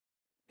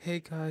Hey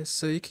guys,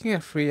 so you can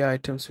get free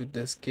items with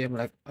this game,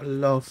 like a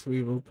lot of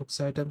free Roblox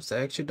items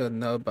I actually don't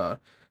know about.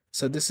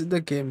 So this is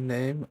the game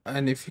name,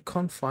 and if you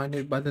can't find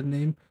it by the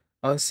name,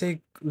 I'll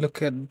say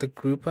look at the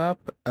group app.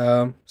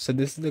 So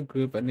this is the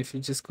group, and if you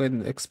just go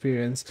in the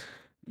experience,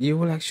 you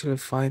will actually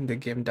find the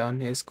game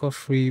down here. It's called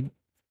free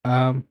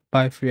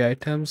buy free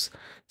items.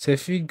 So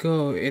if you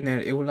go in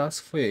it will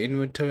ask for your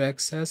inventory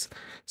access,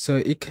 so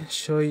it can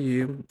show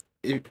you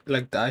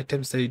like the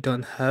items that you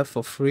don't have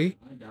for free.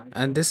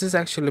 And this is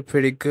actually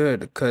pretty good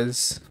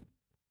because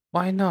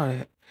why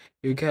not?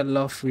 You get a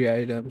lot of free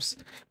items.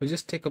 You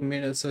just take a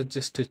minute or so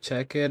just to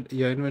check it.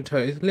 Your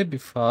inventory is a little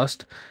bit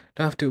fast.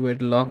 Don't have to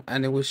wait long,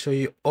 and it will show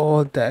you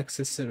all the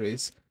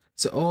accessories.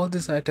 So all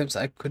these items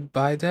I could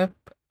buy them,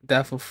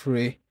 they're for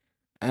free.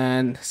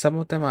 And some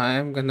of them I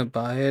am gonna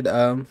buy it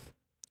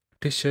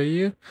to show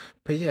you.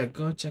 But yeah,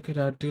 go and check it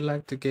out. Do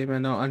like the game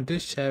and all, and do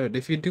share it.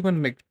 If you do want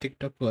to make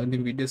TikTok or any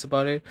videos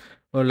about it,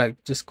 or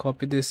like just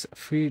copy this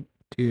free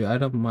to you, I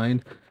don't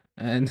mind.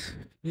 And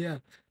yeah,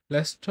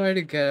 let's try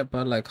to get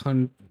about like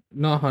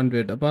not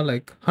 100, about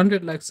like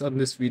 100 likes on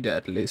this video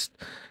at least.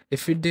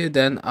 If we do,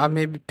 then I'll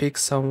maybe pick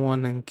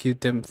someone and give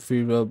them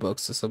free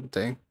Robux or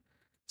something.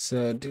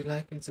 So do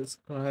like and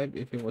subscribe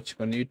if you're watching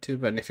on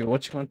YouTube, and if you're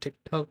watching on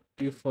TikTok,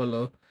 do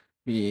follow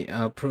me,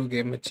 Pro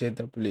Gamer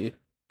JW.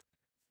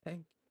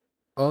 Thank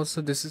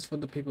Also, this is for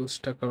the people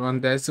stuck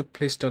around. There's a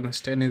place to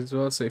understand as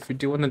well. So if you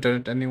do want to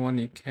donate anyone,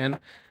 you can.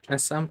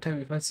 And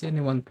sometime if I see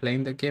anyone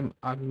playing the game,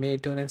 I may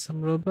donate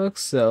some Robux.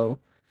 So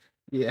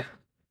yeah,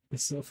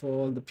 so for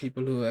all the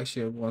people who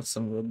actually want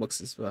some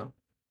Robux as well.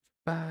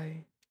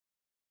 Bye.